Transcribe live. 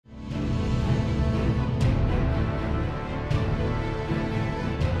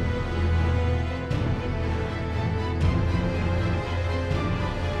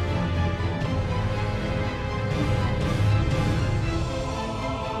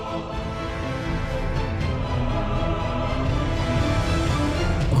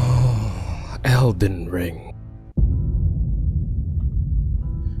Elden Ring.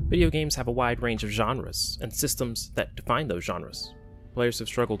 Video games have a wide range of genres and systems that define those genres. Players have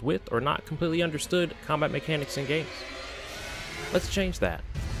struggled with or not completely understood combat mechanics in games. Let's change that.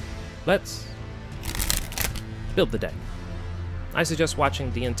 Let's build the deck. I suggest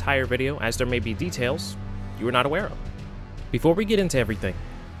watching the entire video, as there may be details you are not aware of. Before we get into everything,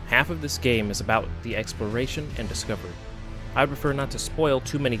 half of this game is about the exploration and discovery. I would prefer not to spoil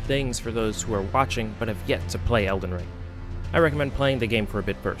too many things for those who are watching but have yet to play Elden Ring. I recommend playing the game for a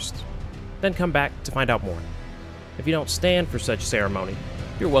bit first, then come back to find out more. If you don't stand for such ceremony,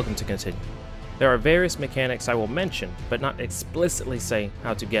 you're welcome to continue. There are various mechanics I will mention, but not explicitly say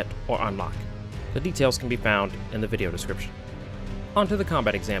how to get or unlock. The details can be found in the video description. On to the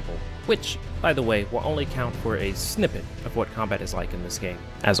combat example, which, by the way, will only count for a snippet of what combat is like in this game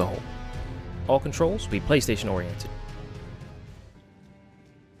as a whole. All controls will be PlayStation oriented.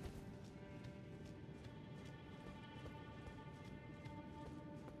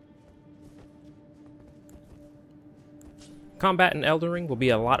 Combat in Elden Ring will be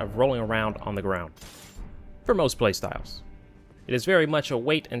a lot of rolling around on the ground, for most playstyles. It is very much a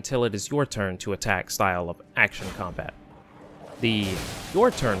wait until it is your turn to attack style of action combat. The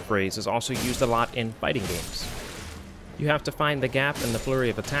 "your turn" phrase is also used a lot in fighting games. You have to find the gap in the flurry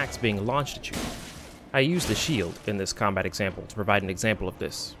of attacks being launched at you. I use the shield in this combat example to provide an example of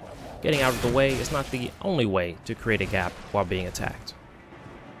this. Getting out of the way is not the only way to create a gap while being attacked.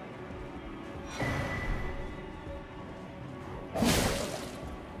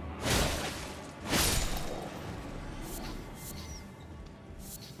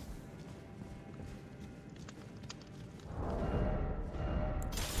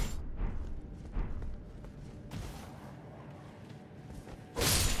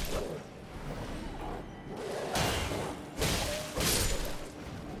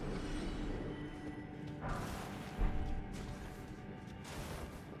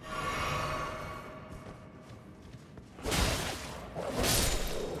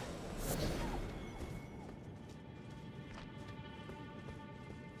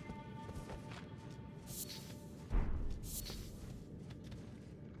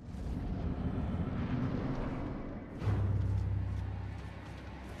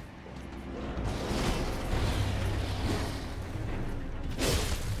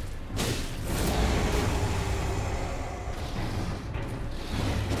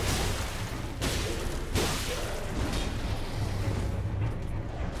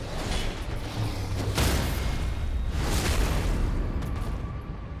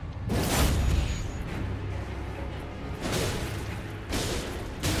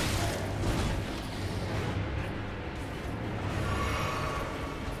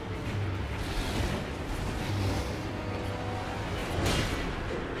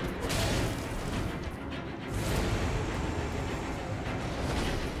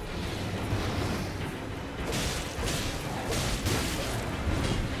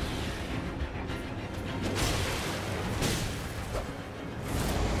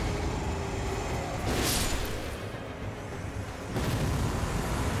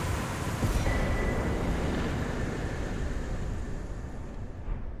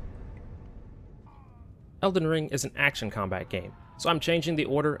 Elden Ring is an action combat game, so I'm changing the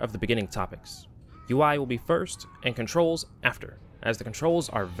order of the beginning topics. UI will be first, and controls after, as the controls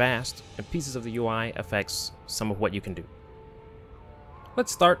are vast, and pieces of the UI affects some of what you can do.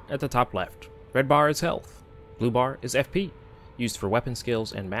 Let's start at the top left. Red bar is health, blue bar is FP, used for weapon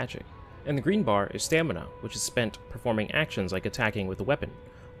skills and magic, and the green bar is stamina, which is spent performing actions like attacking with a weapon,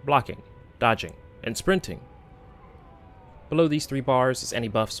 blocking, dodging, and sprinting. Below these three bars is any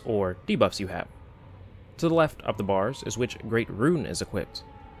buffs or debuffs you have. To the left of the bars is which great rune is equipped.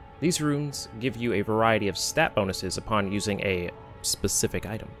 These runes give you a variety of stat bonuses upon using a specific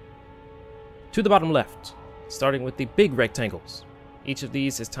item. To the bottom left, starting with the big rectangles. Each of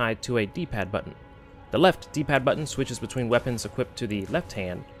these is tied to a D-pad button. The left D-pad button switches between weapons equipped to the left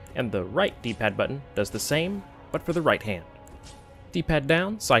hand, and the right D-pad button does the same, but for the right hand. D-pad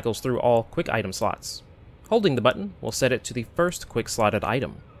down cycles through all quick item slots. Holding the button will set it to the first quick slotted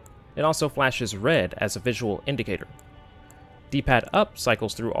item. It also flashes red as a visual indicator. D-pad up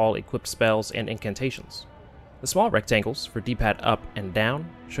cycles through all equipped spells and incantations. The small rectangles for D-pad up and down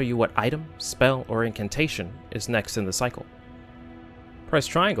show you what item, spell, or incantation is next in the cycle. Press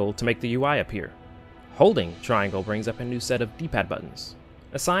triangle to make the UI appear. Holding triangle brings up a new set of D-pad buttons.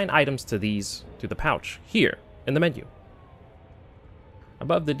 Assign items to these through the pouch here in the menu.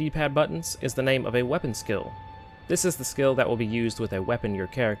 Above the D-pad buttons is the name of a weapon skill. This is the skill that will be used with a weapon your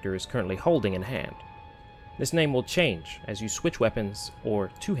character is currently holding in hand. This name will change as you switch weapons or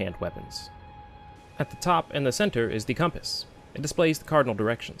two-hand weapons. At the top and the center is the compass. It displays the cardinal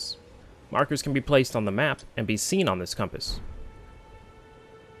directions. Markers can be placed on the map and be seen on this compass.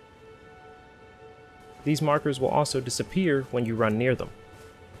 These markers will also disappear when you run near them.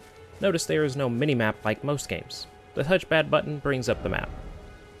 Notice there is no minimap like most games. The touchpad button brings up the map.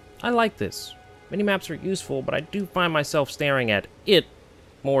 I like this. Minimaps are useful, but I do find myself staring at it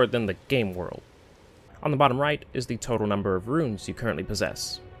more than the game world. On the bottom right is the total number of runes you currently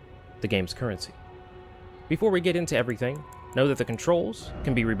possess, the game's currency. Before we get into everything, know that the controls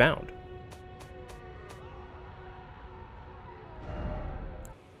can be rebound.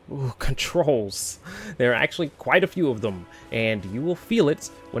 Ooh, controls. There are actually quite a few of them, and you will feel it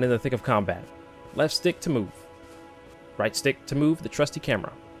when in the thick of combat. Left stick to move. Right stick to move the trusty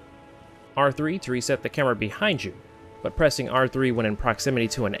camera. R3 to reset the camera behind you, but pressing R3 when in proximity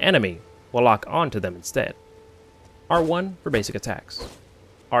to an enemy will lock onto them instead. R1 for basic attacks.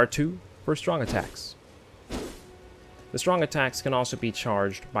 R2 for strong attacks. The strong attacks can also be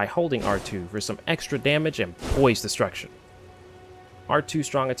charged by holding R2 for some extra damage and poise destruction. R2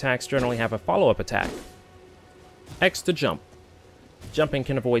 strong attacks generally have a follow-up attack. X to jump. Jumping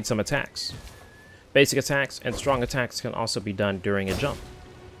can avoid some attacks. Basic attacks and strong attacks can also be done during a jump.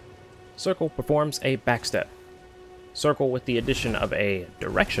 Circle performs a backstep. Circle with the addition of a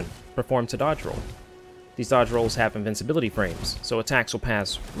direction performs a dodge roll. These dodge rolls have invincibility frames, so attacks will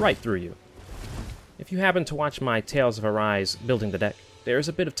pass right through you. If you happen to watch my Tales of Arise building the deck, there is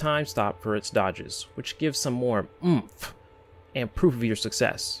a bit of time stop for its dodges, which gives some more oomph and proof of your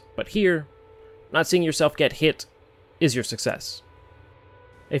success. But here, not seeing yourself get hit is your success.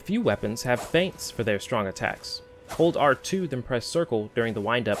 A few weapons have feints for their strong attacks. Hold R2 then press circle during the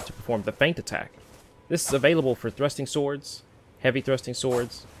windup to perform the feint attack. This is available for thrusting swords, heavy thrusting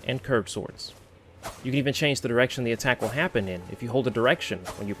swords, and curved swords. You can even change the direction the attack will happen in if you hold a direction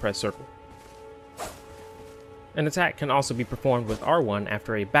when you press circle. An attack can also be performed with R1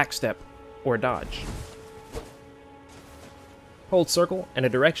 after a backstep or dodge. Hold circle and a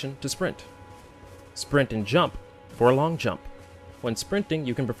direction to sprint. Sprint and jump for a long jump. When sprinting,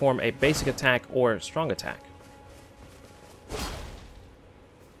 you can perform a basic attack or strong attack.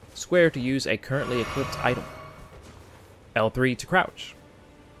 Square to use a currently equipped item. L3 to crouch.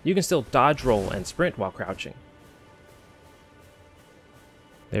 You can still dodge roll and sprint while crouching.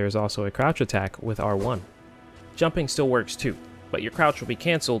 There is also a crouch attack with R1. Jumping still works too, but your crouch will be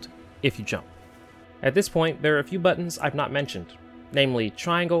cancelled if you jump. At this point, there are a few buttons I've not mentioned, namely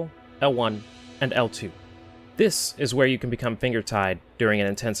triangle, L1, and L2. This is where you can become finger-tied during an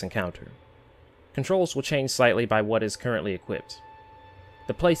intense encounter. Controls will change slightly by what is currently equipped.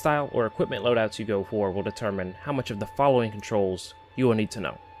 The playstyle or equipment loadouts you go for will determine how much of the following controls you will need to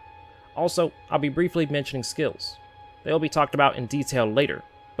know. Also, I'll be briefly mentioning skills. They will be talked about in detail later,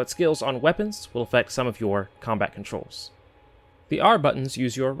 but skills on weapons will affect some of your combat controls. The R buttons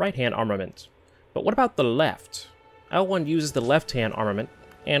use your right-hand armament, but what about the left? L1 uses the left-hand armament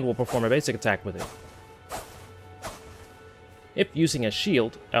and will perform a basic attack with it. If using a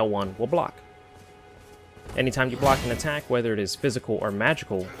shield, L1 will block. Anytime you block an attack, whether it is physical or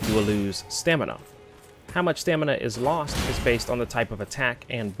magical, you will lose stamina. How much stamina is lost is based on the type of attack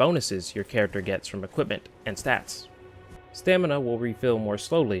and bonuses your character gets from equipment and stats. Stamina will refill more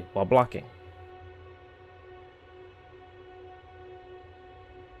slowly while blocking.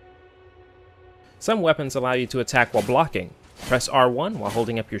 Some weapons allow you to attack while blocking. Press R1 while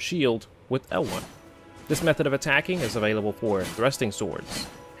holding up your shield with L1. This method of attacking is available for thrusting swords,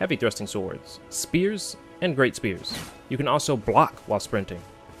 heavy thrusting swords, spears, and great spears. You can also block while sprinting.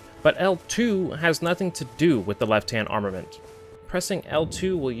 But L2 has nothing to do with the left-hand armament. Pressing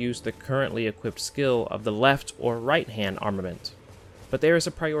L2 will use the currently equipped skill of the left or right-hand armament, but there is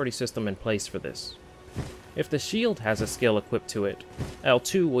a priority system in place for this. If the shield has a skill equipped to it,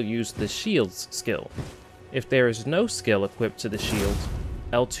 L2 will use the shield's skill. If there is no skill equipped to the shield,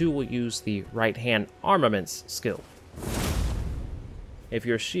 L2 will use the right-hand armament's skill. If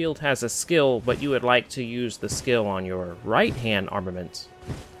your shield has a skill, but you would like to use the skill on your right-hand armament,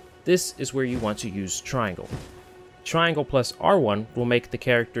 this is where you want to use triangle. Triangle plus R1 will make the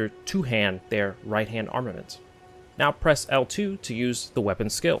character two-hand their right-hand armament. Now press L2 to use the weapon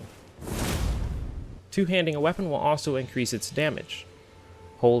skill. Two-handing a weapon will also increase its damage.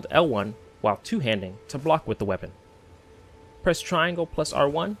 Hold L1 while two-handing to block with the weapon. Press triangle plus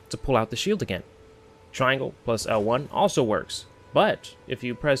R1 to pull out the shield again. Triangle plus L1 also works, but if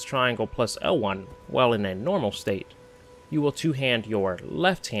you press triangle plus L1 while in a normal state, you will two-hand your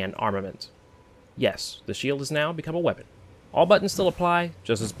left-hand armament. Yes, the shield has now become a weapon. All buttons still apply,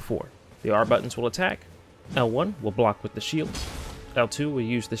 just as before. The R buttons will attack, L1 will block with the shield, L2 will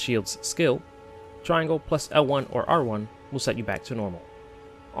use the shield's skill, Triangle plus L1 or R1 will set you back to normal.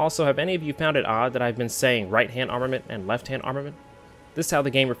 Also, have any of you found it odd that I've been saying right-hand armament and left-hand armament? This is how the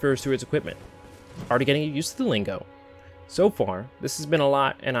game refers to its equipment. Already getting used to the lingo. So far, this has been a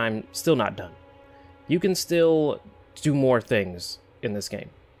lot and I'm still not done. You can still do more things in this game.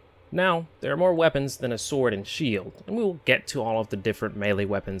 Now, there are more weapons than a sword and shield, and we will get to all of the different melee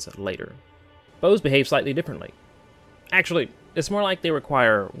weapons later. Bows behave slightly differently. Actually, it's more like they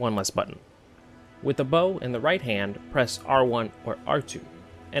require one less button. With the bow in the right hand, press R1 or R2,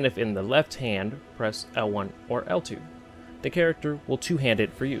 and if in the left hand, press L1 or L2. The character will two-hand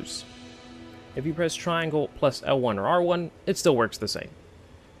it for use. If you press triangle plus L1 or R1, it still works the same.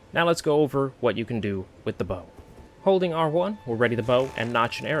 Now let's go over what you can do with the bow. Holding R1 will ready the bow and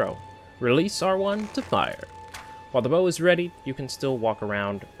notch an arrow. Release R1 to fire. While the bow is ready, you can still walk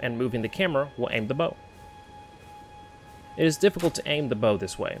around, and moving the camera will aim the bow. It is difficult to aim the bow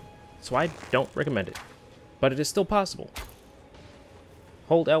this way, so I don't recommend it, but it is still possible.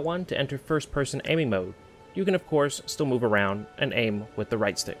 Hold L1 to enter first-person aiming mode. You can of course still move around and aim with the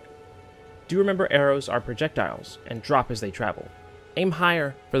right stick. Do remember arrows are projectiles and drop as they travel. Aim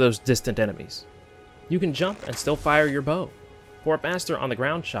higher for those distant enemies. You can jump and still fire your bow. For a faster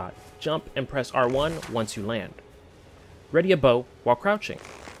on-the-ground shot, jump and press R1 once you land. Ready a bow while crouching.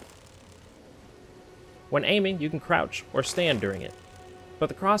 When aiming, you can crouch or stand during it, but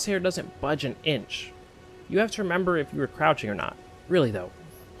the crosshair doesn't budge an inch. You have to remember if you are crouching or not. Really though,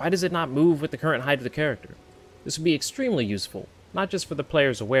 why does it not move with the current height of the character? This would be extremely useful, not just for the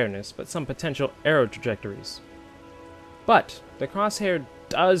player's awareness, but some potential arrow trajectories. But the crosshair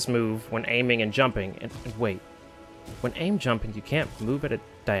does move when aiming and jumping, and wait, when aim jumping you can't move at a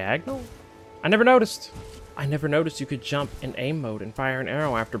diagonal? I never noticed you could jump in aim mode and fire an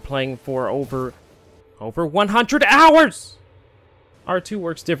arrow after playing for over 100 hours! R2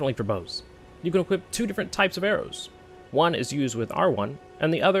 works differently for bows. You can equip two different types of arrows. One is used with R1,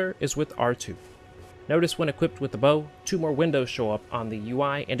 and the other is with R2. Notice when equipped with the bow, two more windows show up on the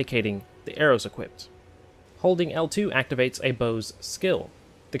UI indicating the arrows equipped. Holding L2 activates a bow's skill.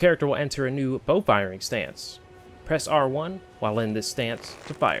 The character will enter a new bow firing stance. Press R1 while in this stance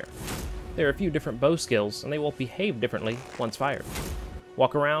to fire. There are a few different bow skills and they will behave differently once fired.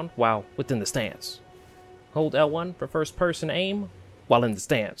 Walk around while within the stance. Hold L1 for first person aim while in the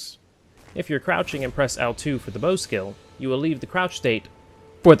stance. If you're crouching and press L2 for the bow skill, you will leave the crouch state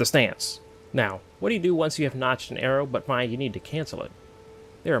for the stance. Now, what do you do once you have notched an arrow but find you need to cancel it?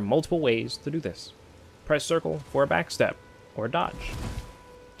 There are multiple ways to do this. Press circle for a backstep or a dodge.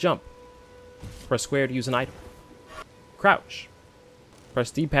 Jump. Press square to use an item. Crouch.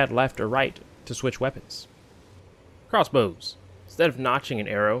 Press D-pad left or right to switch weapons. Crossbows. Instead of notching an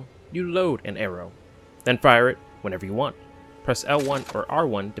arrow, you load an arrow. Then fire it whenever you want. Press L1 or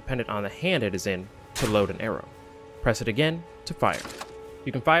R1 dependent on the hand it is in to load an arrow. Press it again to fire.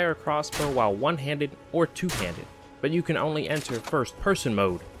 You can fire a crossbow while one-handed or two-handed, but you can only enter first-person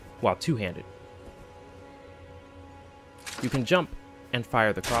mode while two-handed. You can jump and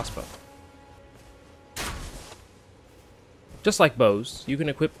fire the crossbow. Just like bows, you can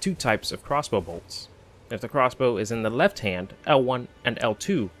equip two types of crossbow bolts. If the crossbow is in the left hand, L1 and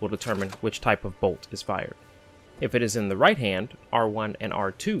L2 will determine which type of bolt is fired. If it is in the right hand, R1 and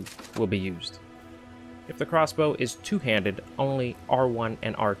R2 will be used. If the crossbow is two-handed, only R1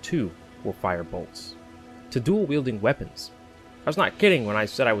 and R2 will fire bolts. To dual-wielding weapons. I was not kidding when I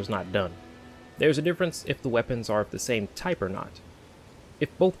said I was not done. There's a difference if the weapons are of the same type or not.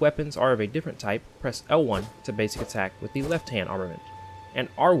 If both weapons are of a different type, press L1 to basic attack with the left-hand armament, and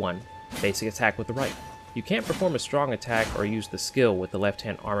R1 basic attack with the right. You can't perform a strong attack or use the skill with the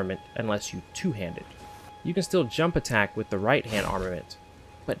left-hand armament unless you two-hand it. You can still jump attack with the right-hand armament,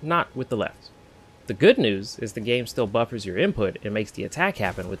 but not with the left. The good news is the game still buffers your input and makes the attack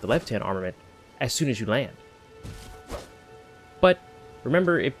happen with the left-hand armament as soon as you land. But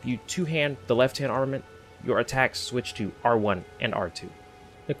remember, if you two-hand the left-hand armament, your attacks switch to R1 and R2.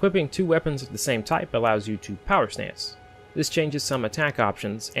 Equipping two weapons of the same type allows you to power stance. This changes some attack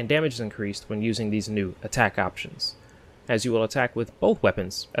options, and damage is increased when using these new attack options, as you will attack with both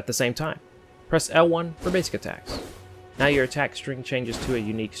weapons at the same time. Press L1 for basic attacks. Now your attack string changes to a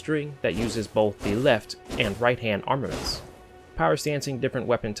unique string that uses both the left and right hand armaments. Power stancing different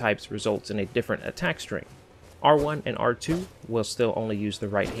weapon types results in a different attack string. R1 and R2 will still only use the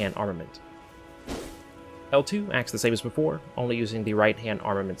right hand armament. L2 acts the same as before, only using the right hand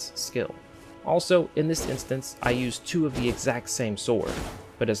armament's skill. Also, in this instance, I used two of the exact same sword,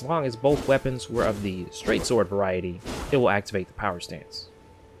 but as long as both weapons were of the straight sword variety, it will activate the power stance.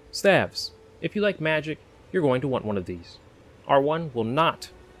 Staves. If you like magic, you're going to want one of these. R1 will not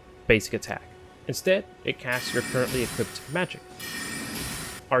basic attack. Instead, it casts your currently equipped magic.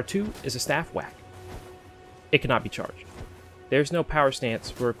 R2 is a staff whack. It cannot be charged. There's no power stance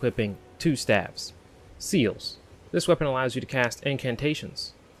for equipping 2 staves. Seals. This weapon allows you to cast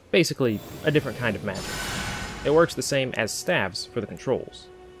incantations. Basically, a different kind of magic. It works the same as staves for the controls.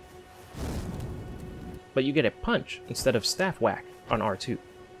 But you get a punch instead of staff whack on R2.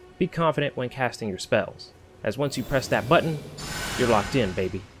 Be confident when casting your spells, as once you press that button, you're locked in,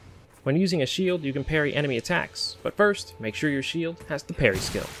 baby. When using a shield, you can parry enemy attacks, but first, make sure your shield has the parry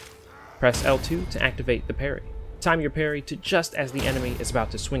skill. Press L2 to activate the parry. Time your parry to just as the enemy is about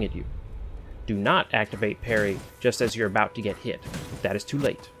to swing at you. Do not activate parry just as you're about to get hit. That is too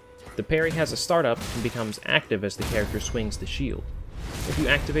late. The parry has a startup and becomes active as the character swings the shield. If you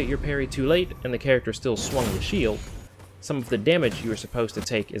activate your parry too late and the character still swung the shield, some of the damage you are supposed to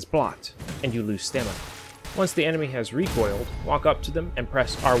take is blocked, and you lose stamina. Once the enemy has recoiled, walk up to them and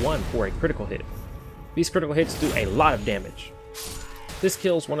press R1 for a critical hit. These critical hits do a lot of damage. This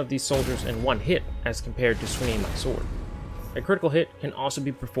kills one of these soldiers in one hit as compared to swinging my sword. A critical hit can also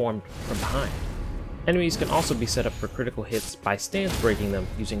be performed from behind. Enemies can also be set up for critical hits by stance breaking them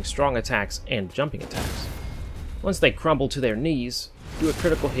using strong attacks and jumping attacks. Once they crumble to their knees, do a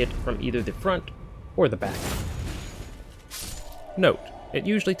critical hit from either the front or the back. Note, it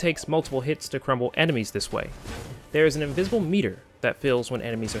usually takes multiple hits to crumble enemies this way. There is an invisible meter that fills when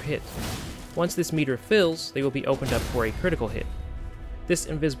enemies are hit. Once this meter fills, they will be opened up for a critical hit. This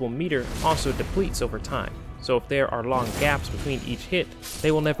invisible meter also depletes over time, so if there are long gaps between each hit,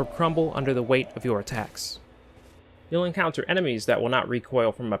 they will never crumble under the weight of your attacks. You'll encounter enemies that will not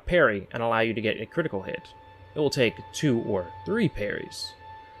recoil from a parry and allow you to get a critical hit. It will take 2 or 3 parries.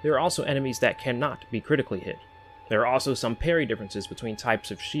 There are also enemies that cannot be critically hit. There are also some parry differences between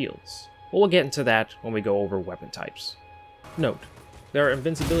types of shields, but we'll get into that when we go over weapon types. Note, there are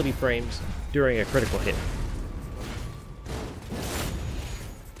invincibility frames during a critical hit.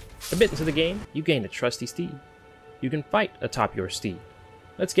 A bit into the game, you gain a trusty steed. You can fight atop your steed.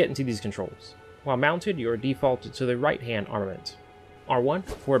 Let's get into these controls. While mounted, you are defaulted to the right-hand armament. R1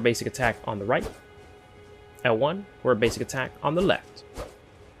 for a basic attack on the right, L1 for a basic attack on the left.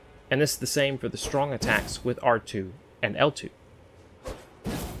 And this is the same for the strong attacks with R2 and L2.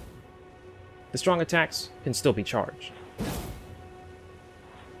 The strong attacks can still be charged.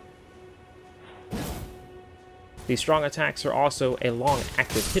 These strong attacks are also a long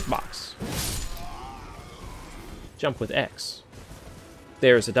active hitbox. Jump with X.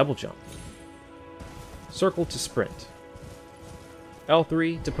 There is a double jump. Circle to sprint.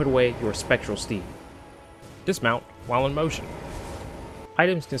 L3 to put away your spectral steed. Dismount while in motion.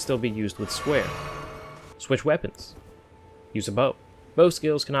 Items can still be used with square. Switch weapons. Use a bow. Bow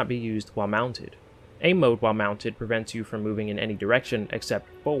skills cannot be used while mounted. Aim mode while mounted prevents you from moving in any direction except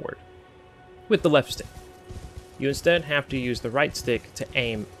forward, with the left stick. You instead have to use the right stick to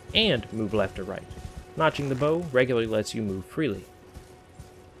aim and move left or right. Notching the bow regularly lets you move freely.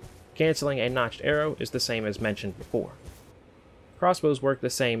 Canceling a notched arrow is the same as mentioned before. Crossbows work the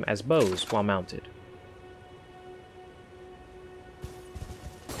same as bows while mounted.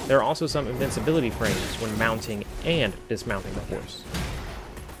 There are also some invincibility frames when mounting and dismounting the horse.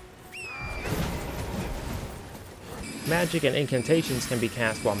 Magic and incantations can be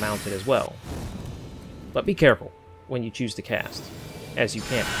cast while mounted as well. But be careful when you choose to cast, as you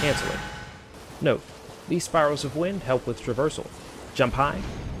can't cancel it. Note, these spirals of wind help with traversal, jump high,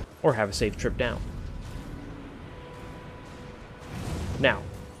 or have a safe trip down. Now,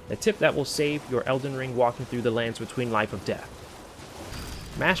 a tip that will save your Elden Ring walking through the lands between life and death.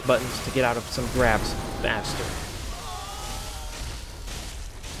 Mash buttons to get out of some grabs faster.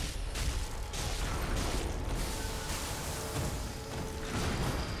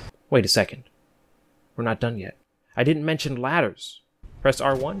 Wait a second. We're not done yet. I didn't mention ladders. Press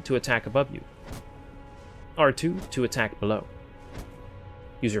R1 to attack above you. R2 to attack below.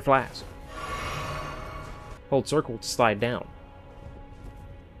 Use your flask. Hold circle to slide down.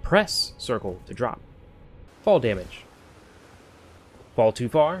 Press circle to drop. Fall damage. Fall too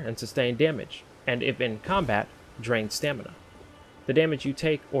far and sustain damage, and if in combat, drain stamina. The damage you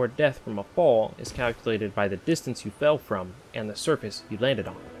take or death from a fall is calculated by the distance you fell from and the surface you landed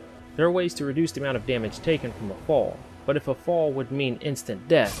on. There are ways to reduce the amount of damage taken from a fall, but if a fall would mean instant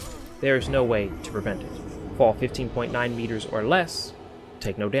death, there is no way to prevent it. Fall 15.9 meters or less,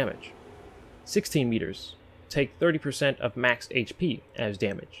 take no damage. 16 meters, take 30% of max HP as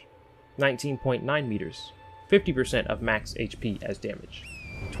damage. 19.9 meters, 50% of max HP as damage.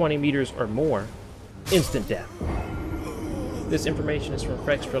 20 meters or more, instant death. This information is from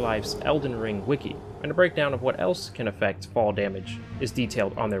Frextra Life's Elden Ring wiki, and a breakdown of what else can affect fall damage is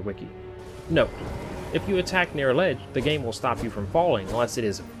detailed on their wiki. Note, if you attack near a ledge, the game will stop you from falling unless it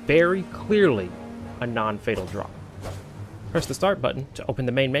is very clearly a non-fatal drop. Press the start button to open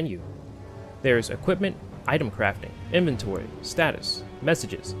the main menu. There's equipment, item crafting, inventory, status,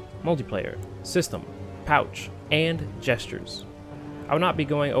 messages, multiplayer, system, pouch, and gestures. I will not be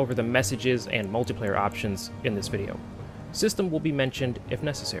going over the messages and multiplayer options in this video. System will be mentioned if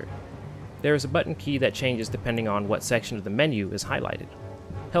necessary. There is a button key that changes depending on what section of the menu is highlighted.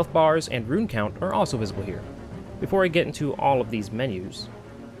 Health bars and rune count are also visible here. Before I get into all of these menus,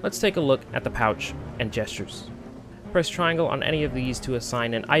 let's take a look at the pouch and gestures. Press triangle on any of these to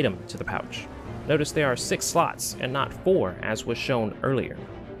assign an item to the pouch. Notice there are 6 slots and not 4 as was shown earlier.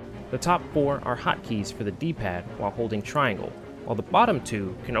 The top 4 are hotkeys for the D-pad while holding triangle, while the bottom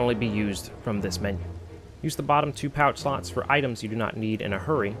 2 can only be used from this menu. Use the bottom 2 pouch slots for items you do not need in a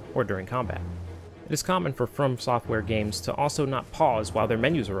hurry or during combat. It is common for From Software games to also not pause while their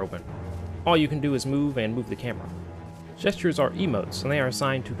menus are open. All you can do is move and move the camera. Gestures are emotes and they are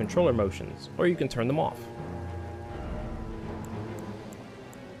assigned to controller motions, or you can turn them off.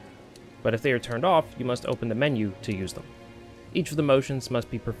 But if they are turned off, you must open the menu to use them. Each of the motions must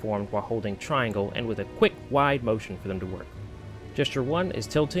be performed while holding triangle and with a quick, wide motion for them to work. Gesture 1 is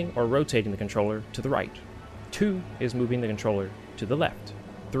tilting or rotating the controller to the right. 2 is moving the controller to the left.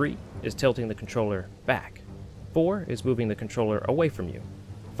 3 is tilting the controller back. 4 is moving the controller away from you.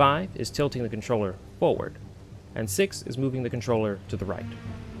 5 is tilting the controller forward. And 6 is moving the controller to the right.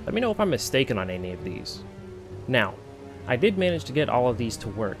 Let me know if I'm mistaken on any of these. Now, I did manage to get all of these to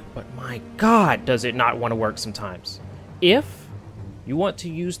work, but my god does it not want to work sometimes. If you want to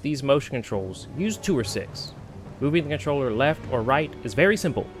use these motion controls, use 2 or 6. Moving the controller left or right is very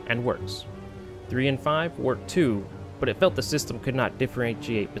simple and works. 3 and 5 work too, but it felt the system could not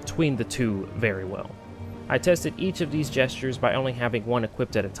differentiate between the two very well. I tested each of these gestures by only having one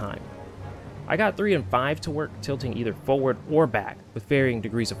equipped at a time. I got 3 and 5 to work tilting either forward or back with varying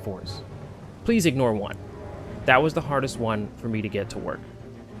degrees of force. Please ignore 1. That was the hardest one for me to get to work.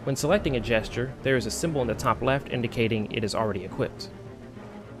 When selecting a gesture, there is a symbol in the top left indicating it is already equipped.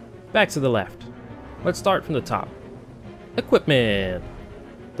 Back to the left. Let's start from the top. Equipment!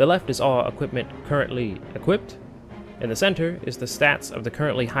 The left is all equipment currently equipped. In the center is the stats of the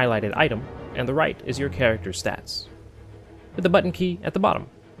currently highlighted item, and the right is your character's stats. With the button key at the bottom.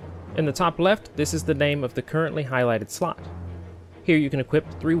 In the top left, this is the name of the currently highlighted slot. Here you can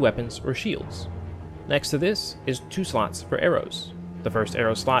equip 3 weapons or shields. Next to this is 2 slots for arrows, the first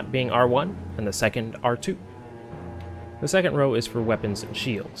arrow slot being R1 and the second R2. The second row is for weapons and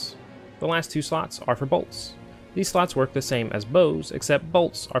shields. The last 2 slots are for bolts. These slots work the same as bows, except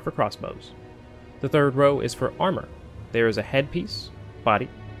bolts are for crossbows. The third row is for armor. There is a headpiece, body,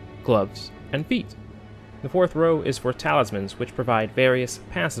 gloves, and feet. The fourth row is for talismans, which provide various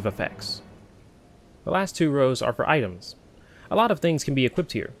passive effects. The last 2 rows are for items. A lot of things can be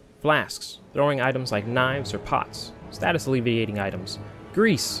equipped here. Flasks, throwing items like knives or pots, status alleviating items,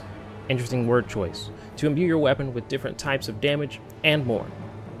 grease, interesting word choice, to imbue your weapon with different types of damage, and more.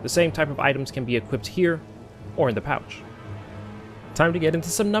 The same type of items can be equipped here or in the pouch. Time to get into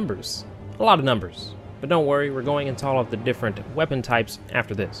some numbers. A lot of numbers. But don't worry, we're going into all of the different weapon types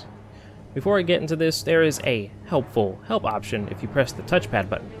after this. Before I get into this, there is a helpful help option if you press the touchpad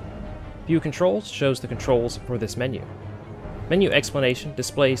button. View Controls shows the controls for this menu. Menu Explanation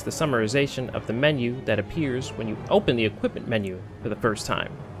displays the summarization of the menu that appears when you open the equipment menu for the first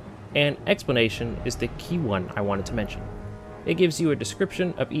time. And Explanation is the key one I wanted to mention. It gives you a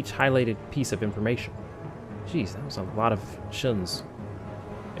description of each highlighted piece of information. Jeez, that was a lot of shuns.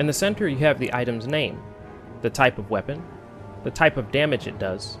 In the center you have the item's name, the type of weapon, the type of damage it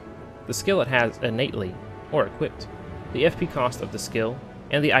does, the skill it has innately or equipped, the FP cost of the skill,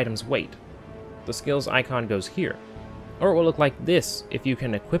 and the item's weight. The skill's icon goes here, or it will look like this if you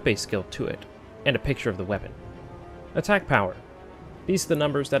can equip a skill to it, and a picture of the weapon. Attack power. These are the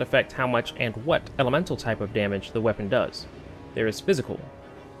numbers that affect how much and what elemental type of damage the weapon does. There is physical,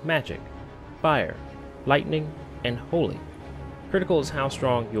 magic, fire, lightning, and holy. Critical is how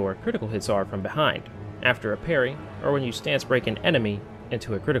strong your critical hits are from behind, after a parry, or when you stance break an enemy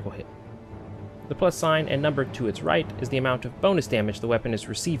into a critical hit. The plus sign and number to its right is the amount of bonus damage the weapon is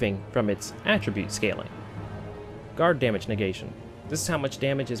receiving from its attribute scaling. Guard damage negation. This is how much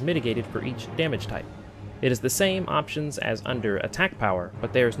damage is mitigated for each damage type. It is the same options as under attack power,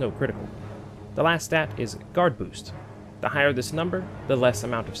 but there is no critical. The last stat is guard boost. The higher this number, the less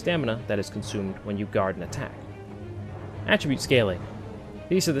amount of stamina that is consumed when you guard an attack. Attribute scaling.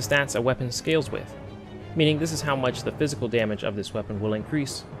 These are the stats a weapon scales with, meaning this is how much the physical damage of this weapon will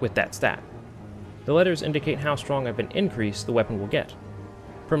increase with that stat. The letters indicate how strong of an increase the weapon will get.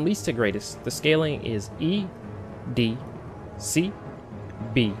 From least to greatest, the scaling is E, D, C,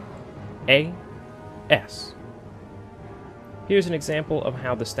 B, A, S. Here's an example of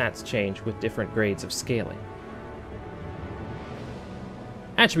how the stats change with different grades of scaling.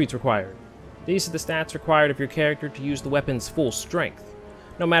 Attributes required. These are the stats required of your character to use the weapon's full strength.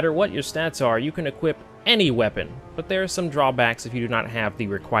 No matter what your stats are, you can equip any weapon, but there are some drawbacks if you do not have the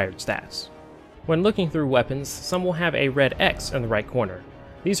required stats. When looking through weapons, some will have a red X in the right corner.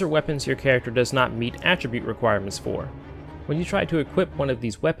 These are weapons your character does not meet attribute requirements for. When you try to equip one of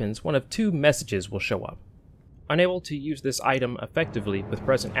these weapons, one of two messages will show up. Unable to use this item effectively with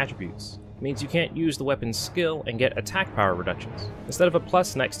present attributes means you can't use the weapon's skill and get attack power reductions. Instead of a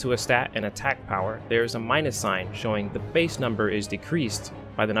plus next to a stat and attack power, there is a minus sign showing the base number is decreased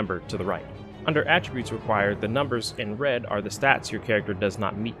by the number to the right. Under attributes required, the numbers in red are the stats your character does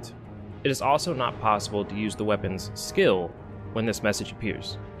not meet. It is also not possible to use the weapon's skill when this message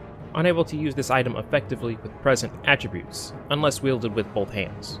appears. Unable to use this item effectively with present attributes, unless wielded with both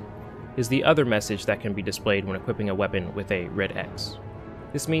hands, is the other message that can be displayed when equipping a weapon with a red X.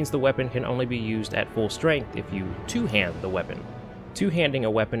 This means the weapon can only be used at full strength if you two-hand the weapon. Two-handing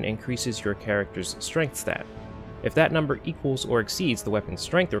a weapon increases your character's strength stat. If that number equals or exceeds the weapon's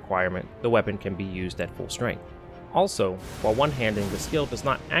strength requirement, the weapon can be used at full strength. Also, while one-handing, the skill does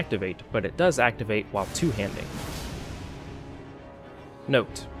not activate, but it does activate while two-handing.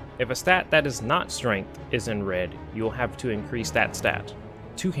 Note: if a stat that is not strength is in red, you will have to increase that stat.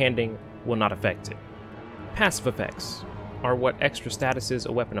 Two-handing will not affect it. Passive effects are what extra statuses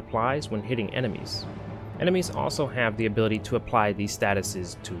a weapon applies when hitting enemies. Enemies also have the ability to apply these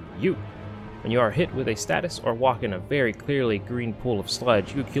statuses to you. When you are hit with a status or walk in a very clearly green pool of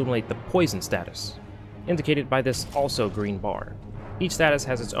sludge, you accumulate the poison status, indicated by this also green bar. Each status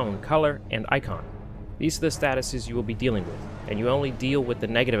has its own color and icon. These are the statuses you will be dealing with, and you only deal with the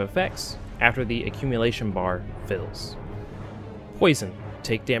negative effects after the accumulation bar fills. Poison,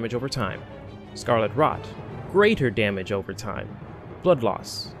 take damage over time. Scarlet Rot, greater damage over time. Blood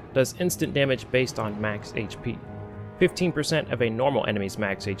Loss, does instant damage based on max HP. 15% of a normal enemy's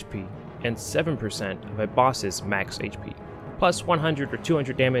max HP, and 7% of a boss's max HP, plus 100 or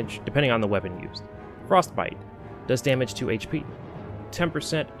 200 damage depending on the weapon used. Frostbite, does damage to HP.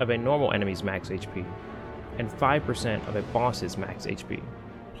 10% of a normal enemy's max HP, and 5% of a boss's max HP,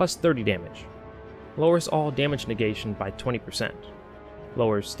 plus 30 damage. Lowers all damage negation by 20%.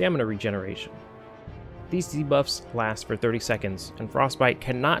 Lowers stamina regeneration. These debuffs last for 30 seconds, and Frostbite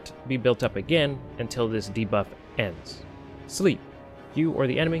cannot be built up again until this debuff ends. Sleep. You or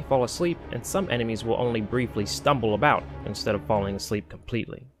the enemy fall asleep, and some enemies will only briefly stumble about instead of falling asleep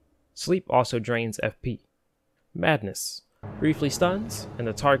completely. Sleep also drains FP. Madness. Briefly stuns, and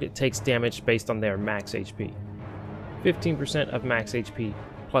the target takes damage based on their max HP. 15% of max HP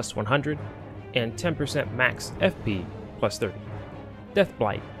plus 100, and 10% max FP plus 30. Death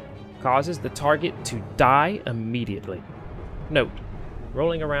Blight. Causes the target to die immediately. Note: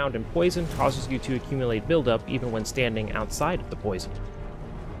 rolling around in poison causes you to accumulate buildup even when standing outside of the poison.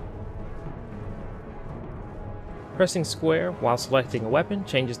 Pressing square while selecting a weapon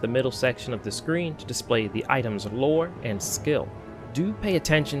changes the middle section of the screen to display the item's lore and skill. Do pay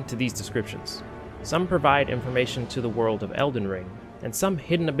attention to these descriptions. Some provide information to the world of Elden Ring, and some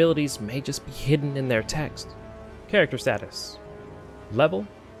hidden abilities may just be hidden in their text. Character status. Level,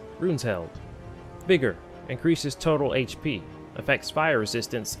 runes held. Vigor, increases total HP, affects fire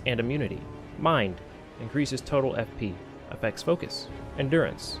resistance and immunity. Mind, increases total FP, affects focus.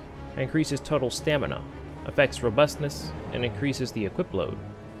 Endurance, increases total stamina, affects robustness, and increases the equip load.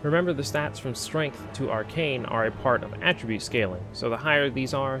 Remember, the stats from strength to arcane are a part of attribute scaling, so the higher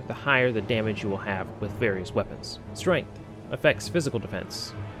these are, the higher the damage you will have with various weapons. Strength affects physical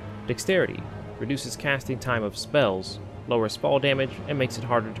defense. Dexterity reduces casting time of spells, lowers fall damage, and makes it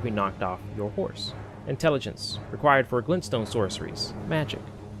harder to be knocked off your horse. Intelligence, required for glintstone sorceries. Magic,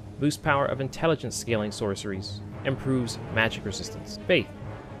 boosts power of intelligence scaling sorceries, improves magic resistance. Faith,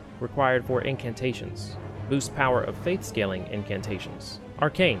 required for incantations, boosts power of faith scaling incantations.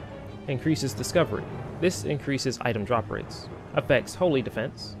 Arcane, increases discovery. This increases item drop rates. Affects holy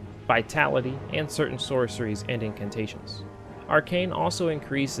defense, vitality, and certain sorceries and incantations. Arcane also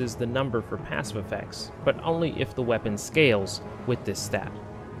increases the number for passive effects, but only if the weapon scales with this stat.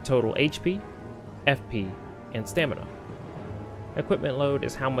 Total HP, FP, and stamina. Equipment load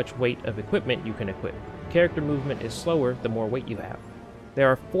is how much weight of equipment you can equip. Character movement is slower the more weight you have. There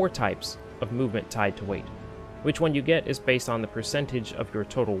are 4 types of movement tied to weight. Which one you get is based on the percentage of your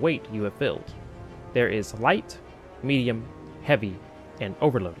total weight you have filled. There is light, medium, heavy, and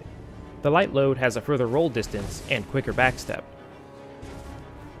overloaded. The light load has a further roll distance and quicker backstep.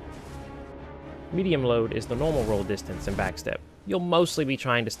 Medium load is the normal roll distance and backstep. You'll mostly be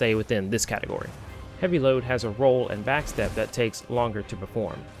trying to stay within this category. Heavy load has a roll and backstep that takes longer to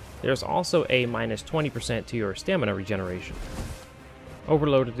perform. There's also a minus 20% to your stamina regeneration.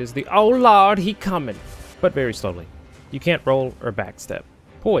 Overloaded is the "oh lord, he coming," but very slowly. You can't roll or backstep.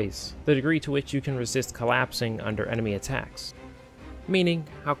 Poise, the degree to which you can resist collapsing under enemy attacks, meaning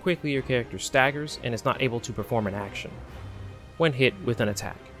how quickly your character staggers and is not able to perform an action when hit with an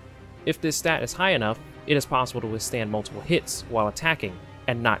attack. If this stat is high enough, it is possible to withstand multiple hits while attacking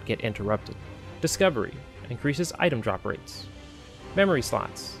and not get interrupted. Discovery increases item drop rates. Memory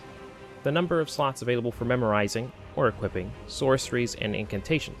slots, the number of slots available for memorizing or equipping sorceries and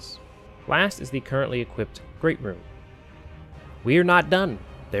incantations. Last is the currently equipped Great Rune. We're not done.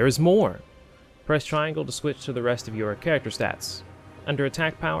 There is more. Press triangle to switch to the rest of your character stats. Under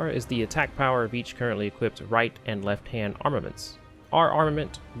attack power is the attack power of each currently equipped right and left hand armaments. R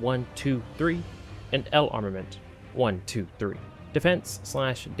armament 1, 2, 3, and L armament 1, 2, 3.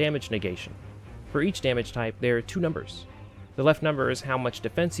 Defense/damage negation. For each damage type, there are two numbers. The left number is how much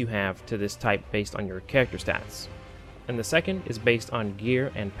defense you have to this type based on your character stats, and the second is based on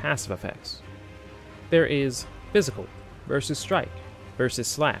gear and passive effects. There is physical versus strike versus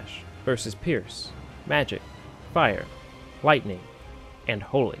slash versus pierce, magic, fire, lightning, and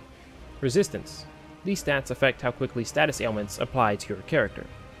holy. Resistance. These stats affect how quickly status ailments apply to your character.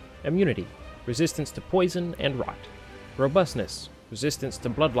 Immunity. Resistance to poison and rot. Robustness. Resistance to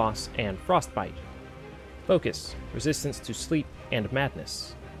blood loss and frostbite. Focus. Resistance to sleep and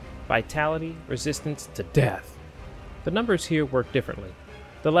madness. Vitality. Resistance to death. The numbers here work differently.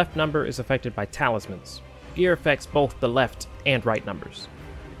 The left number is affected by talismans. Gear affects both the left and right numbers.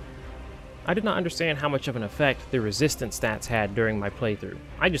 I did not understand how much of an effect the resistance stats had during my playthrough.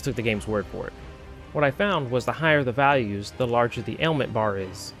 I just took the game's word for it. What I found was the higher the values, the larger the ailment bar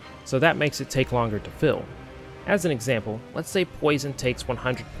is, so that makes it take longer to fill. As an example, let's say poison takes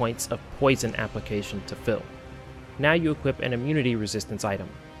 100 points of poison application to fill. Now you equip an immunity resistance item.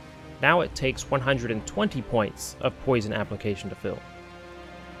 Now it takes 120 points of poison application to fill.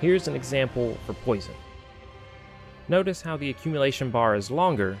 Here's an example for poison. Notice how the accumulation bar is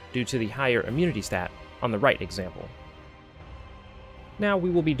longer due to the higher immunity stat on the right example. Now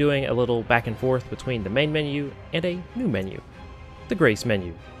we will be doing a little back and forth between the main menu and a new menu, the Grace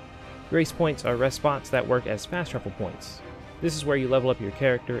menu. Grace points are rest spots that work as fast travel points. This is where you level up your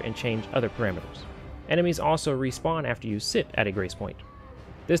character and change other parameters. Enemies also respawn after you sit at a Grace point.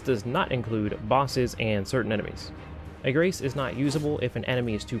 This does not include bosses and certain enemies. A Grace is not usable if an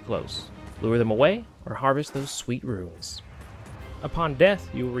enemy is too close. Lure them away, or harvest those sweet runes. Upon death,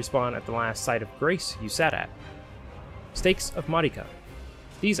 you will respawn at the last site of Grace you sat at. Stakes of Marika.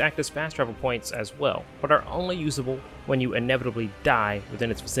 These act as fast travel points as well, but are only usable when you inevitably die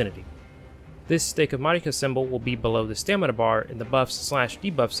within its vicinity. This Stake of Marika symbol will be below the stamina bar in the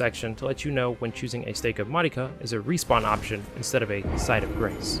buffs/debuff section to let you know when choosing a Stake of Marika is a respawn option instead of a site of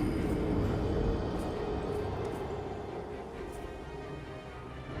grace.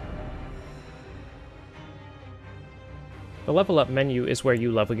 The level up menu is where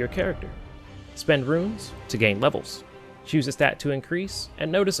you level your character. Spend runes to gain levels. Choose a stat to increase,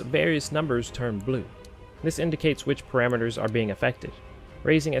 and notice various numbers turn blue. This indicates which parameters are being affected.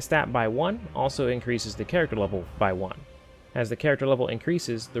 Raising a stat by 1 also increases the character level by 1. As the character level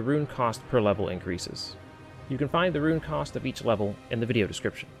increases, the rune cost per level increases. You can find the rune cost of each level in the video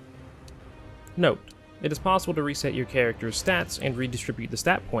description. Note, it is possible to reset your character's stats and redistribute the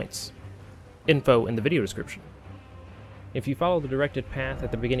stat points. Info in the video description. If you follow the directed path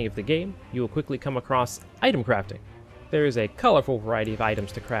at the beginning of the game, you will quickly come across item crafting. There is a colorful variety of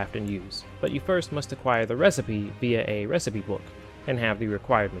items to craft and use, but you first must acquire the recipe via a recipe book and have the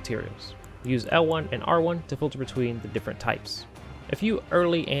required materials. Use L1 and R1 to filter between the different types. A few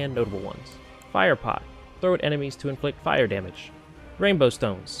early and notable ones. Fire pot, throw at enemies to inflict fire damage. Rainbow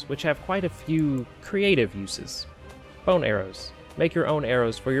stones, which have quite a few creative uses. Bone arrows, make your own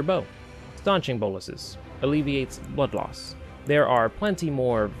arrows for your bow. Staunching boluses, alleviates blood loss. There are plenty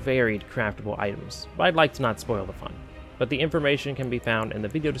more varied craftable items, but I'd like to not spoil the fun. But the information can be found in the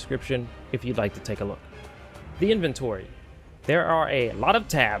video description if you'd like to take a look. The inventory. There are a lot of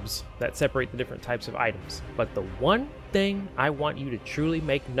tabs that separate the different types of items, but the one thing I want you to truly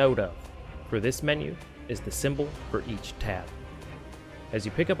make note of for this menu is the symbol for each tab. As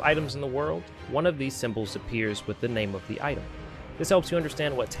you pick up items in the world, one of these symbols appears with the name of the item. This helps you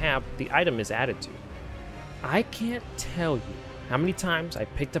understand what tab the item is added to. I can't tell you how many times I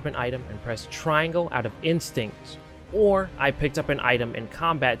picked up an item and pressed triangle out of instinct, or I picked up an item in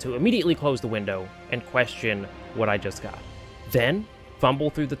combat to immediately close the window and question what I just got. Then,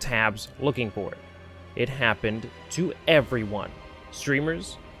 fumble through the tabs looking for it. It happened to everyone.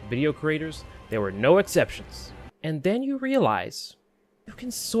 Streamers, video creators, there were no exceptions. And then you realize you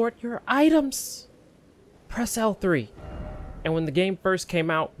can sort your items. Press L3. And when the game first came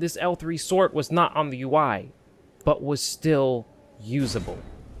out, this L3 sort was not on the UI, but was still usable.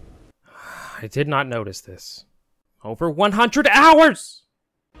 I did not notice this. Over 100 hours!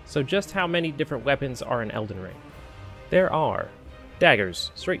 So just how many different weapons are in Elden Ring? There are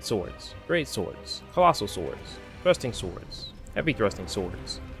daggers, straight swords, great swords, colossal swords, thrusting swords, heavy thrusting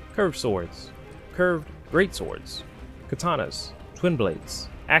swords, curved great swords, katanas, twin blades,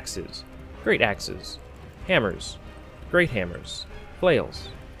 axes, great axes, hammers, great hammers, flails,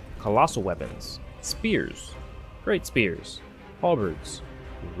 colossal weapons, spears, great spears, halberds,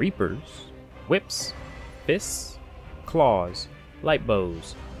 reapers, whips, fists, claws, light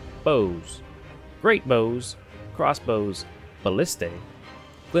bows, bows, great bows, crossbows, ballistae,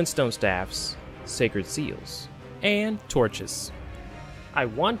 glintstone staffs, sacred seals, and torches. I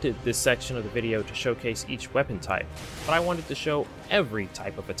wanted this section of the video to showcase each weapon type, but I wanted to show every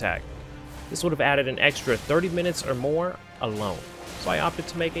type of attack. This would have added an extra 30 minutes or more alone, so I opted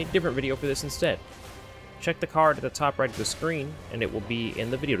to make a different video for this instead. Check the card at the top right of the screen, and it will be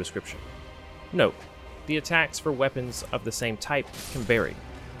in the video description. Note, the attacks for weapons of the same type can vary.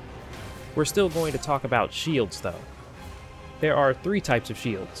 We're still going to talk about shields though. There are 3 types of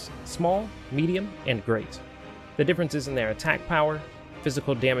shields: small, medium, and great. The differences in their attack power,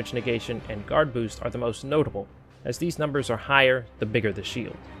 physical damage negation, and guard boost are the most notable, as these numbers are higher the bigger the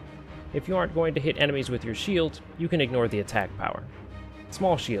shield. If you aren't going to hit enemies with your shield, you can ignore the attack power.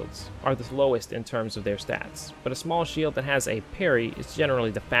 Small shields are the lowest in terms of their stats, but a small shield that has a parry is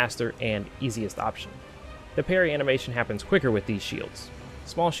generally the faster and easiest option. The parry animation happens quicker with these shields.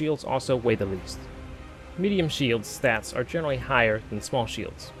 Small shields also weigh the least. Medium shields' stats are generally higher than small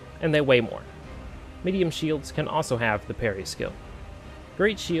shields, and they weigh more. Medium shields can also have the parry skill.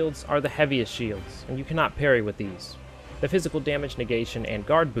 Great shields are the heaviest shields, and you cannot parry with these. The physical damage negation and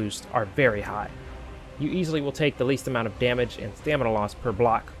guard boost are very high. You easily will take the least amount of damage and stamina loss per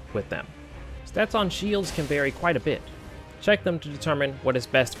block with them. Stats on shields can vary quite a bit. Check them to determine what is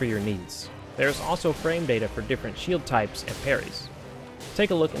best for your needs. There is also frame data for different shield types and parries. Take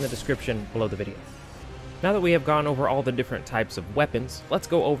a look in the description below the video. Now that we have gone over all the different types of weapons, let's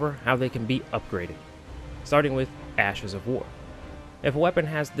go over how they can be upgraded. Starting with Ashes of War. If a weapon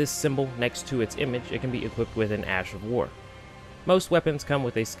has this symbol next to its image, it can be equipped with an Ash of War. Most weapons come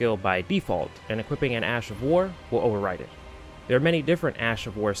with a skill by default, and equipping an Ash of War will override it. There are many different Ash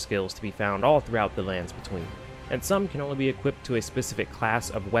of War skills to be found all throughout the lands between, and some can only be equipped to a specific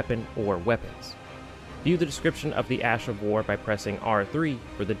class of weapon or weapons. View the description of the Ash of War by pressing R3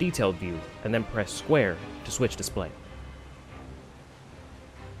 for the detailed view, and then press square to switch display.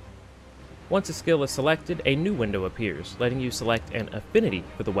 Once a skill is selected, a new window appears, letting you select an affinity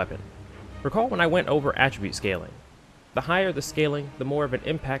for the weapon. Recall when I went over attribute scaling. The higher the scaling, the more of an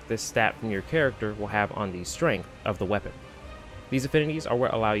impact this stat from your character will have on the strength of the weapon. These affinities are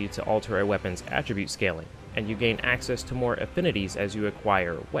what allow you to alter a weapon's attribute scaling, and you gain access to more affinities as you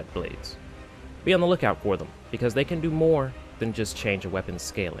acquire Wetblades. Be on the lookout for them, because they can do more than just change a weapon's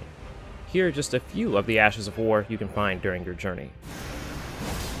scaling. Here are just a few of the Ashes of War you can find during your journey.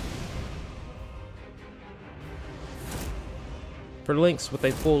 For links with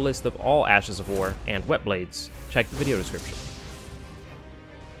a full list of all Ashes of War and Wetblades, check the video description.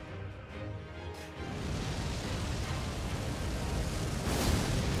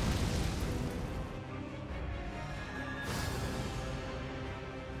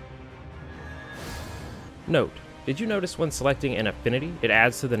 Note, did you notice when selecting an affinity, it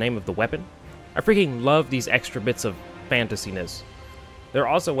adds to the name of the weapon? I freaking love these extra bits of fantasy-ness. There are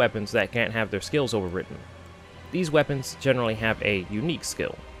also weapons that can't have their skills overwritten. These weapons generally have a unique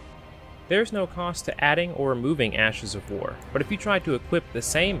skill. There's no cost to adding or removing Ashes of War, but if you try to equip the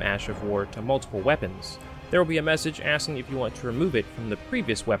same Ash of War to multiple weapons, there will be a message asking if you want to remove it from the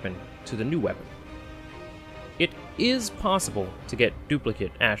previous weapon to the new weapon. It is possible to get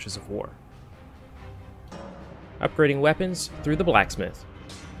duplicate Ashes of War. Upgrading weapons through the blacksmith.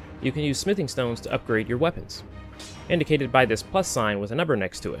 You can use smithing stones to upgrade your weapons, indicated by this plus sign with a number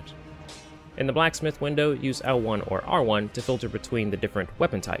next to it. In the blacksmith window, use L1 or R1 to filter between the different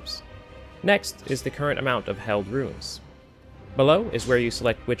weapon types. Next is the current amount of held runes. Below is where you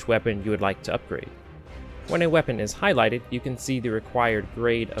select which weapon you would like to upgrade. When a weapon is highlighted, you can see the required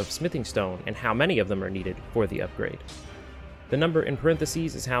grade of smithing stone and how many of them are needed for the upgrade. The number in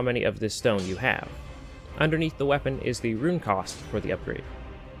parentheses is how many of this stone you have. Underneath the weapon is the rune cost for the upgrade.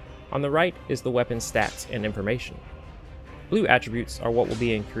 On the right is the weapon's stats and information. Blue attributes are what will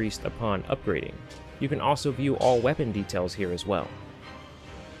be increased upon upgrading. You can also view all weapon details here as well.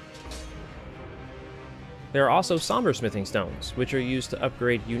 There are also somber smithing stones, which are used to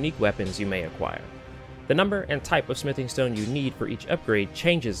upgrade unique weapons you may acquire. The number and type of smithing stone you need for each upgrade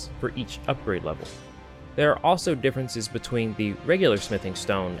changes for each upgrade level. There are also differences between the regular smithing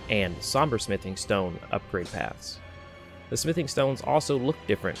stone and somber smithing stone upgrade paths. The smithing stones also look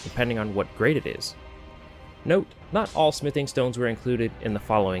different depending on what grade it is. Note, not all smithing stones were included in the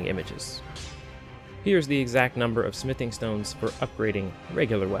following images. Here's the exact number of smithing stones for upgrading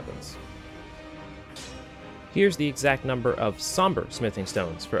regular weapons. Here's the exact number of somber smithing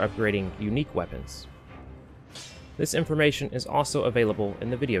stones for upgrading unique weapons. This information is also available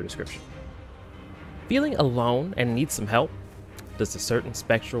in the video description. Feeling alone and need some help? Does a certain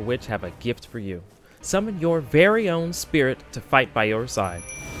spectral witch have a gift for you? Summon your very own spirit to fight by your side.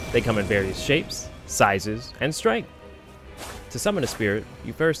 They come in various shapes, sizes, and strength. To summon a spirit,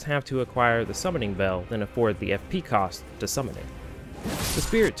 you first have to acquire the summoning bell, then afford the FP cost to summon it. The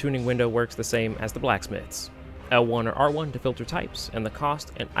spirit tuning window works the same as the blacksmith's. L1 or R1 to filter types, and the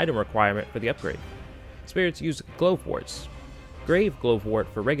cost and item requirement for the upgrade. Spirits use Gloveworts, Grave Glovewort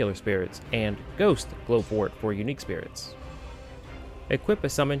for regular spirits, and Ghost Glovewort for unique spirits. Equip a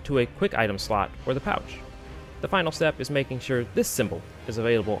summon to a quick item slot or the pouch. The final step is making sure this symbol is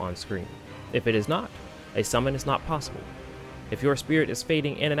available on screen. If it is not, a summon is not possible. If your spirit is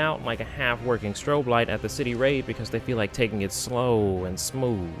fading in and out like a half-working strobe light at the city raid because they feel like taking it slow and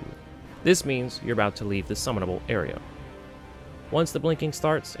smooth, this means you're about to leave the summonable area. Once the blinking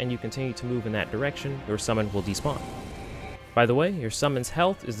starts and you continue to move in that direction, your summon will despawn. By the way, your summon's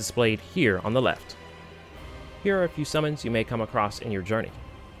health is displayed here on the left. Here are a few summons you may come across in your journey.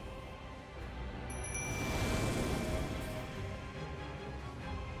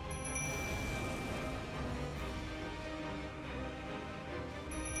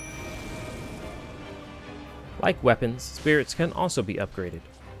 Like weapons, spirits can also be upgraded.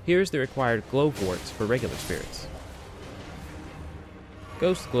 Here's the required Gloveworts for regular spirits.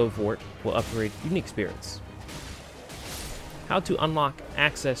 Ghost Glovewort will upgrade unique spirits. How to unlock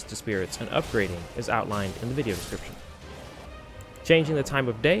access to spirits and upgrading is outlined in the video description. Changing the time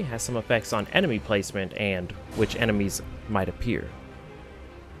of day has some effects on enemy placement and which enemies might appear.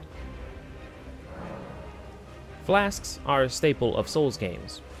 Flasks are a staple of Souls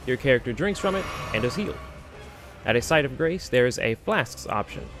games. Your character drinks from it and is healed. At a Site of Grace, there is a Flasks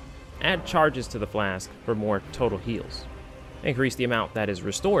option. Add charges to the flask for more total heals. Increase the amount that is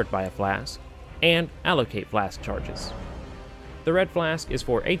restored by a flask, and allocate flask charges. The red flask is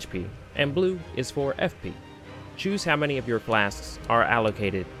for HP, and blue is for FP. Choose how many of your flasks are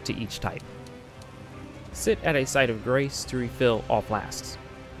allocated to each type. Sit at a Site of Grace to refill all flasks.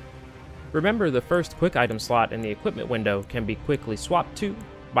 Remember, the first quick item slot in the equipment window can be quickly swapped to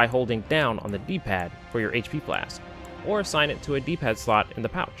by holding down on the D-pad for your HP flask, or assign it to a D-pad slot in the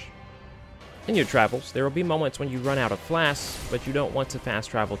pouch. In your travels, there will be moments when you run out of flasks, but you don't want to fast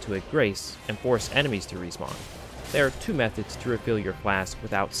travel to a Grace and force enemies to respawn. There are two methods to refill your flask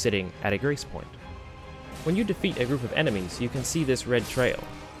without sitting at a Grace point. When you defeat a group of enemies, you can see this red trail.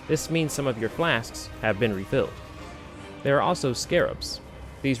 This means some of your flasks have been refilled. There are also scarabs.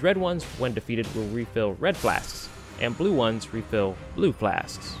 These red ones, when defeated, will refill red flasks, and blue ones refill blue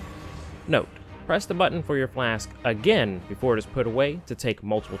flasks. Note, press the button for your flask again before it is put away to take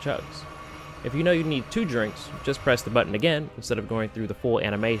multiple chugs. If you know you need 2 drinks, just press the button again instead of going through the full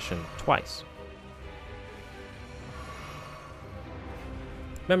animation twice.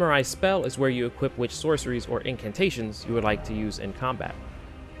 Memorize Spell is where you equip which sorceries or incantations you would like to use in combat.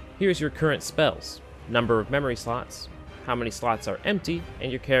 Here's your current spells, number of memory slots, how many slots are empty,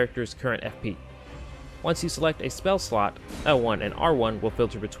 and your character's current FP. Once you select a spell slot, L1 and R1 will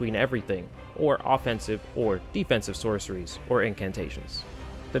filter between everything, or offensive or defensive sorceries or incantations.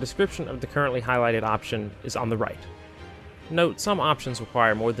 The description of the currently highlighted option is on the right. Note, some options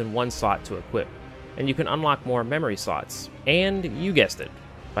require more than 1 slot to equip, and you can unlock more memory slots, and you guessed it,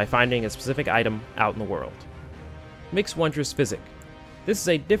 by finding a specific item out in the world. Mix Wondrous Physic. This is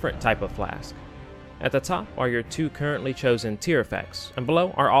a different type of flask. At the top are your 2 currently chosen tier effects, and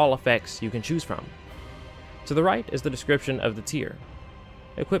below are all effects you can choose from. To the right is the description of the tier.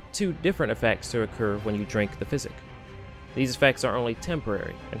 Equip 2 different effects to occur when you drink the Physic. These effects are only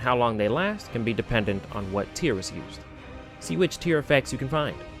temporary, and how long they last can be dependent on what tier is used. See which tier effects you can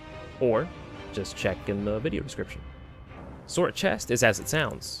find, or just check in the video description. Sort Chest is as it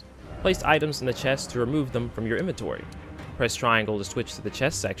sounds. Place items in the chest to remove them from your inventory. Press triangle to switch to the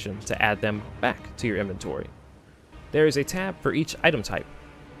chest section to add them back to your inventory. There is a tab for each item type.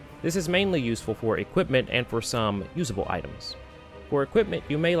 This is mainly useful for equipment and for some usable items. For equipment,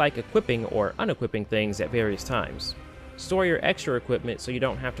 you may like equipping or unequipping things at various times. Store your extra equipment so you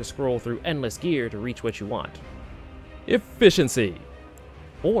don't have to scroll through endless gear to reach what you want. Efficiency!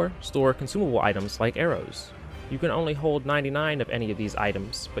 Or store consumable items like arrows. You can only hold 99 of any of these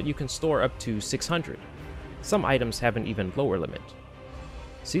items, but you can store up to 600. Some items have an even lower limit.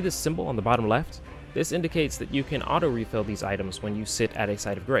 See this symbol on the bottom left? This indicates that you can auto-refill these items when you sit at a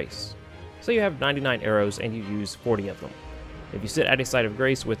site of grace. So you have 99 arrows and you use 40 of them. If you sit at a site of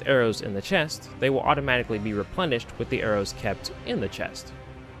grace with arrows in the chest, they will automatically be replenished with the arrows kept in the chest.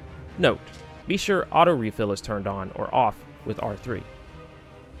 Note, be sure auto-refill is turned on or off with R3.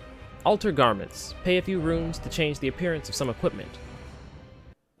 Alter garments. Pay a few runes to change the appearance of some equipment.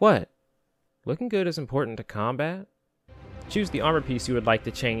 What? Looking good is important to combat? Choose the armor piece you would like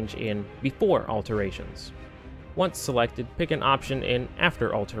to change in Before Alterations. Once selected, pick an option in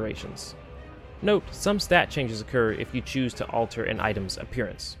After Alterations. Note, some stat changes occur if you choose to alter an item's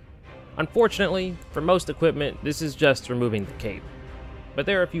appearance. Unfortunately, for most equipment, this is just removing the cape, but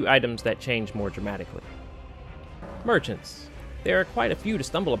there are a few items that change more dramatically. Merchants. There are quite a few to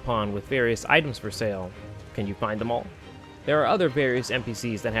stumble upon with various items for sale. Can you find them all? There are other various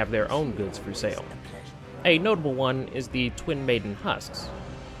NPCs that have their own goods for sale. A notable one is the Twin Maiden Husks.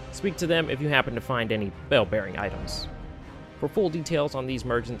 Speak to them if you happen to find any bell-bearing items. For full details on these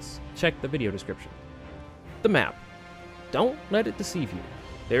merchants, check the video description. The map. Don't let it deceive you.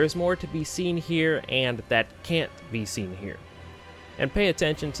 There is more to be seen here and that can't be seen here. And pay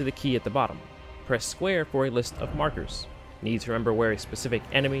attention to the key at the bottom. Press square for a list of markers. Need to remember where a specific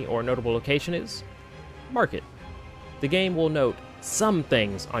enemy or notable location is? Mark it. The game will note some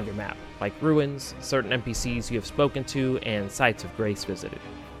things on your map, like ruins, certain NPCs you have spoken to, and sites of grace visited.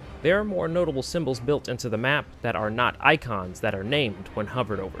 There are more notable symbols built into the map that are not icons that are named when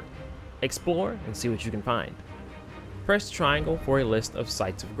hovered over. Explore and see what you can find. Press triangle for a list of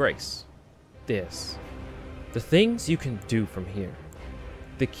sites of grace. The things you can do from here.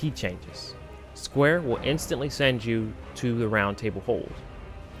 The key changes. Square will instantly send you to the round table hold.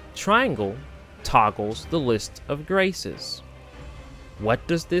 Triangle toggles the list of graces. What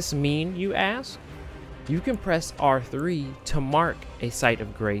does this mean, you ask? You can press R3 to mark a site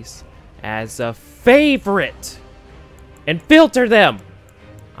of grace as a favorite and filter them.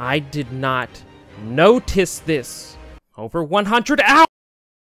 I did not notice this over 100 hours.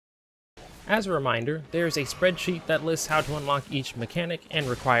 As a reminder, there is a spreadsheet that lists how to unlock each mechanic and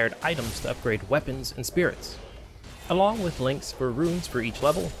required items to upgrade weapons and spirits, along with links for runes for each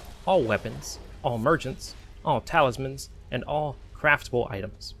level, all weapons, all merchants, all talismans, and all craftable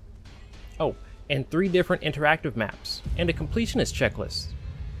items. Oh, and 3 different interactive maps, and a completionist checklist.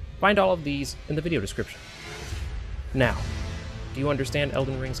 Find all of these in the video description. Now, do you understand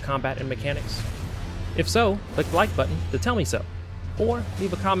Elden Ring's combat and mechanics? If so, click the like button to tell me so, or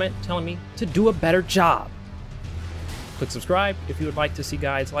leave a comment telling me to do a better job. Click subscribe if you would like to see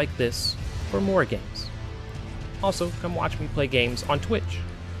guides like this for more games. Also, come watch me play games on Twitch.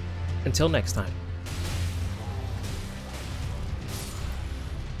 Until next time.